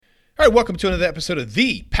All right, welcome to another episode of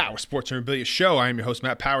the Power Sports Memorabilia Show. I am your host,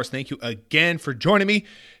 Matt Powers. Thank you again for joining me.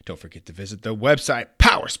 Don't forget to visit the website,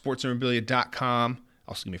 powersportsmemorabilia.com.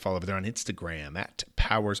 Also, give me a follow over there on Instagram at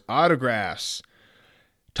Powers Autographs.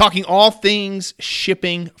 Talking all things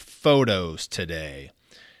shipping photos today.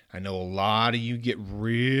 I know a lot of you get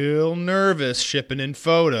real nervous shipping in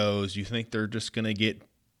photos. You think they're just going to get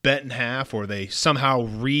bent in half, or they somehow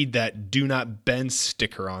read that do not bend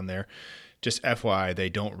sticker on there. Just FYI, they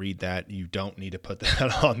don't read that. You don't need to put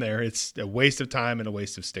that on there. It's a waste of time and a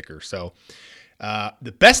waste of stickers. So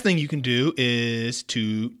the best thing you can do is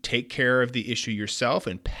to take care of the issue yourself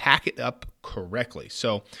and pack it up correctly.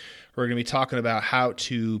 So we're going to be talking about how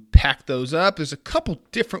to pack those up. There's a couple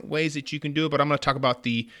different ways that you can do it, but I'm going to talk about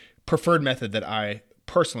the preferred method that I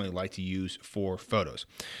personally like to use for photos.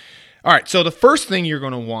 All right, so the first thing you're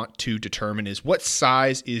going to want to determine is what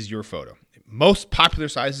size is your photo. Most popular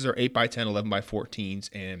sizes are 8x10, 11x14s,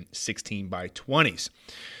 and 16x20s.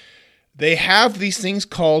 They have these things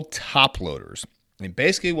called top loaders. And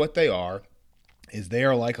basically what they are is they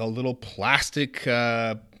are like a little plastic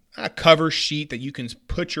cover sheet that you can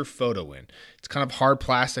put your photo in. It's kind of hard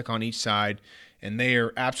plastic on each side, and they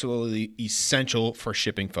are absolutely essential for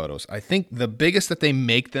shipping photos. I think the biggest that they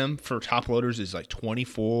make them for top loaders is like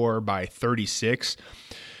 24x36.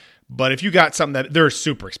 But if you got something that they're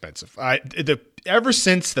super expensive, ever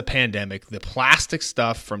since the pandemic, the plastic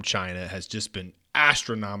stuff from China has just been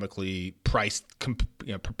astronomically priced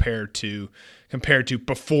compared to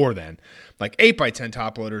before then. Like 8x10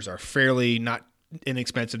 top loaders are fairly not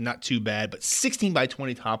inexpensive, not too bad, but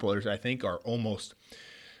 16x20 top loaders I think are almost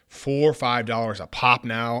 $4 or $5 a pop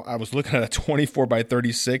now. I was looking at a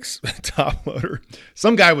 24x36 top loader.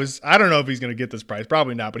 Some guy was, I don't know if he's going to get this price,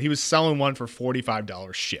 probably not, but he was selling one for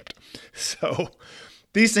 $45 shipped. So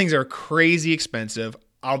these things are crazy expensive.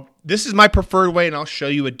 This is my preferred way, and I'll show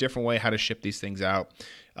you a different way how to ship these things out.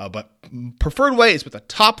 But preferred way is with a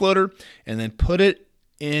top loader, and then put it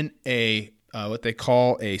in a what they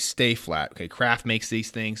call a stay flat. Okay, Kraft makes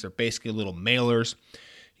these things. They're basically little mailers.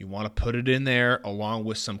 You want to put it in there along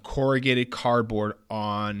with some corrugated cardboard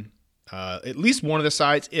on at least one of the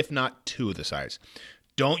sides, if not two of the sides.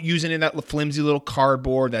 Don't use any of that flimsy little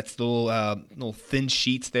cardboard. That's the little thin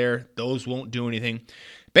sheets there. Those won't do anything.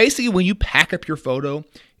 Basically, when you pack up your photo,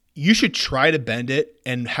 you should try to bend it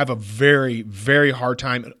and have a very, very hard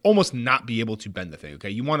time and almost not be able to bend the thing, okay?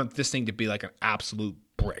 You want this thing to be like an absolute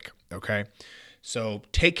brick, okay? So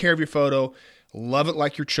take care of your photo. Love it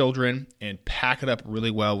like your children, and pack it up really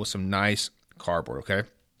well with some nice cardboard, okay?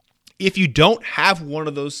 If you don't have one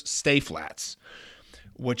of those stay flats,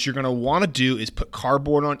 what you're going to want to do is put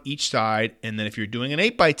cardboard on each side, and then if you're doing an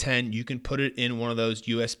 8x10, you can put it in one of those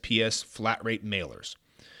USPS flat rate mailers.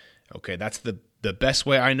 Okay, that's the best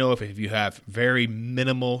way I know if you have very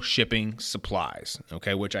minimal shipping supplies,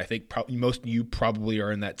 okay, which I think most of you probably are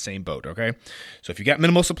in that same boat, okay? So if you got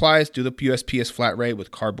minimal supplies, do the USPS flat rate with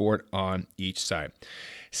cardboard on each side.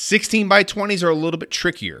 16x20s are a little bit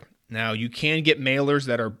trickier. Now, you can get mailers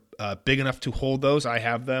that are big enough to hold those. I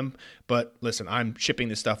have them, but listen, I'm shipping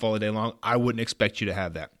this stuff all day long. I wouldn't expect you to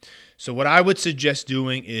have that. So what I would suggest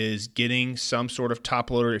doing is getting some sort of top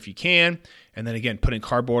loader if you can, and then again, putting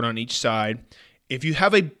cardboard on each side. If you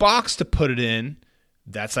have a box to put it in,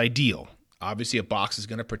 that's ideal. Obviously, a box is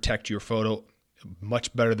going to protect your photo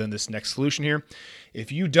much better than this next solution here.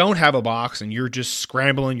 If you don't have a box and you're just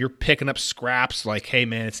scrambling, you're picking up scraps like, hey,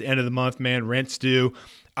 man, it's the end of the month, man, rent's due.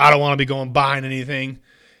 I don't want to be going buying anything.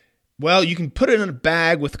 Well, you can put it in a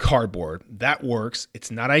bag with cardboard. That works.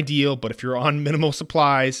 It's not ideal, but if you're on minimal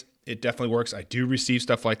supplies, it definitely works. I do receive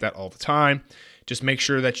stuff like that all the time. Just make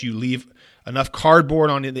sure that you leave enough cardboard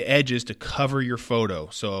on the edges to cover your photo,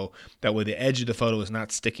 so that way the edge of the photo is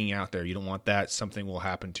not sticking out there. You don't want that. Something will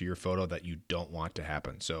happen to your photo that you don't want to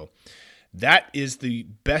happen. So that is the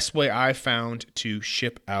best way I've found to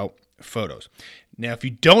ship out photos. Now, if you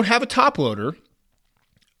don't have a top loader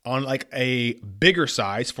on like a bigger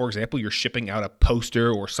size, for example, you're shipping out a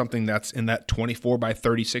poster or something that's in that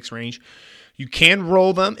 24x36 range, you can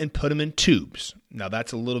roll them and put them in tubes. Now,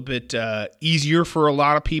 that's a little bit easier for a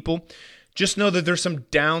lot of people. Just know that there's some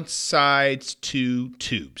downsides to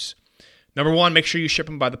tubes. Number one, make sure you ship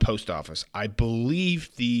them by the post office. I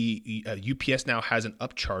believe the UPS now has an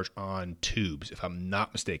upcharge on tubes, if I'm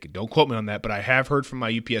not mistaken. Don't quote me on that, but I have heard from my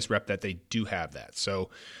UPS rep that they do have that. So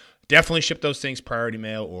definitely ship those things priority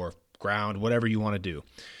mail or ground, whatever you want to do.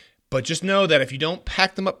 But just know that if you don't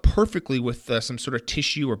pack them up perfectly with some sort of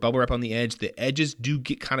tissue or bubble wrap on the edges do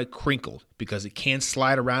get kind of crinkled because it can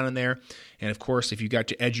slide around in there. And of course, if you got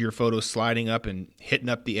your edge of your photo sliding up and hitting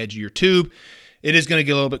up the edge of your tube, it is going to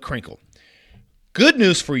get a little bit crinkled. Good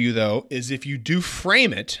news for you, though, is if you do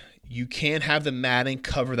frame it, you can have the matting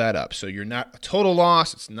cover that up. So you're not a total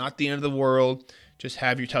loss. It's not the end of the world. Just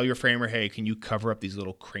tell your framer, hey, can you cover up these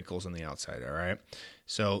little crinkles on the outside, all right?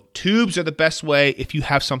 So tubes are the best way if you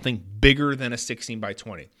have something bigger than a 16 by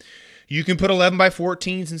 20. You can put 11 by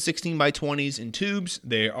 14s and 16 by 20s in tubes.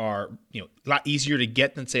 They are, a lot easier to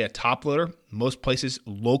get than, say, a top loader. Most places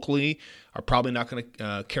locally are probably not going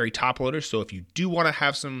to carry top loaders. So if you do want to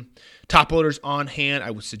have some top loaders on hand,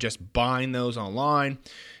 I would suggest buying those online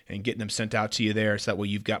and getting them sent out to you there. So that way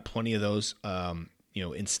you've got plenty of those,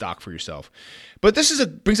 in stock for yourself. But this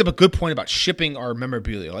brings up a good point about shipping our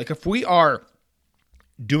memorabilia. Like if we are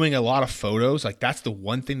doing a lot of photos, like that's the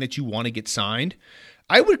one thing that you want to get signed,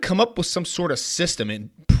 I would come up with some sort of system and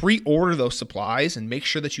pre-order those supplies and make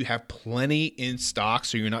sure that you have plenty in stock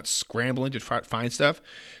so you're not scrambling to find stuff.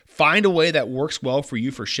 Find a way that works well for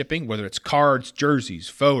you for shipping, whether it's cards, jerseys,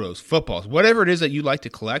 photos, footballs, whatever it is that you like to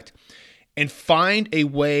collect, and find a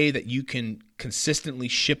way that you can consistently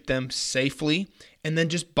ship them safely, and then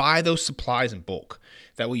just buy those supplies in bulk.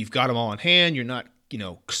 That way you've got them all on hand. You're not,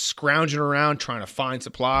 scrounging around trying to find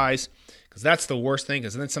supplies. Because that's the worst thing,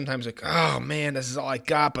 because then sometimes oh man, this is all I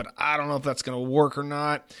got, but I don't know if that's going to work or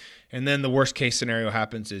not. And then the worst case scenario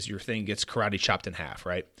happens is your thing gets karate chopped in half,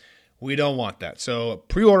 right? We don't want that. So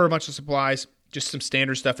pre-order a bunch of supplies, just some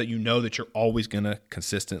standard stuff that you know that you're always going to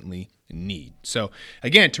consistently need. So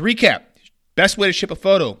again, to recap, best way to ship a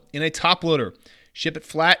photo in a top loader, ship it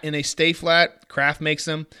flat in a stay flat. Craft makes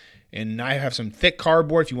them. And I have some thick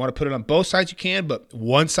cardboard. If you want to put it on both sides, you can, but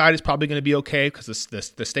one side is probably going to be okay because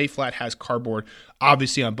the Stay Flat has cardboard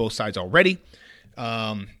obviously on both sides already.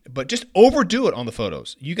 But just overdo it on the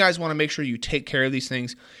photos. You guys want to make sure you take care of these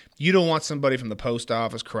things. You don't want somebody from the post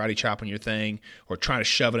office karate chopping your thing or trying to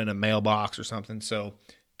shove it in a mailbox or something. So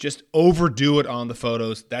just overdo it on the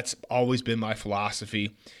photos. That's always been my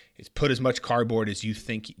philosophy. Is put as much cardboard as you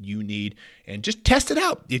think you need and just test it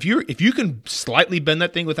out. If you can slightly bend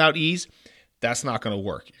that thing without ease, that's not going to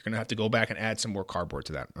work. You're going to have to go back and add some more cardboard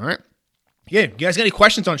to that. All right. Yeah. You guys got any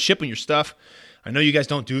questions on shipping your stuff? I know you guys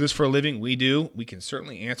don't do this for a living. We do. We can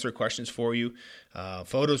certainly answer questions for you.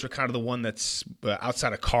 Photos are kind of the one that's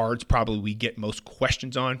outside of cards, probably we get most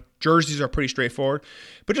questions on. Jerseys are pretty straightforward,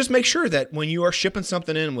 but just make sure that when you are shipping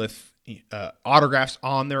something in with autographs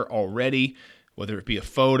on there already, whether it be a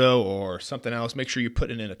photo or something else, make sure you're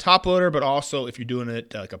putting it in a top loader, but also if you're doing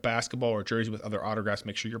it like a basketball or jersey with other autographs,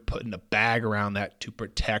 make sure you're putting a bag around that to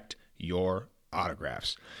protect your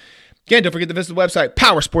autographs. Again, don't forget to visit the website,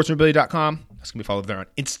 powersportsmemorabilia.com. That's going to be followed there on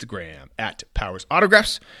Instagram at Powers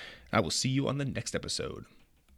Autographs. I will see you on the next episode.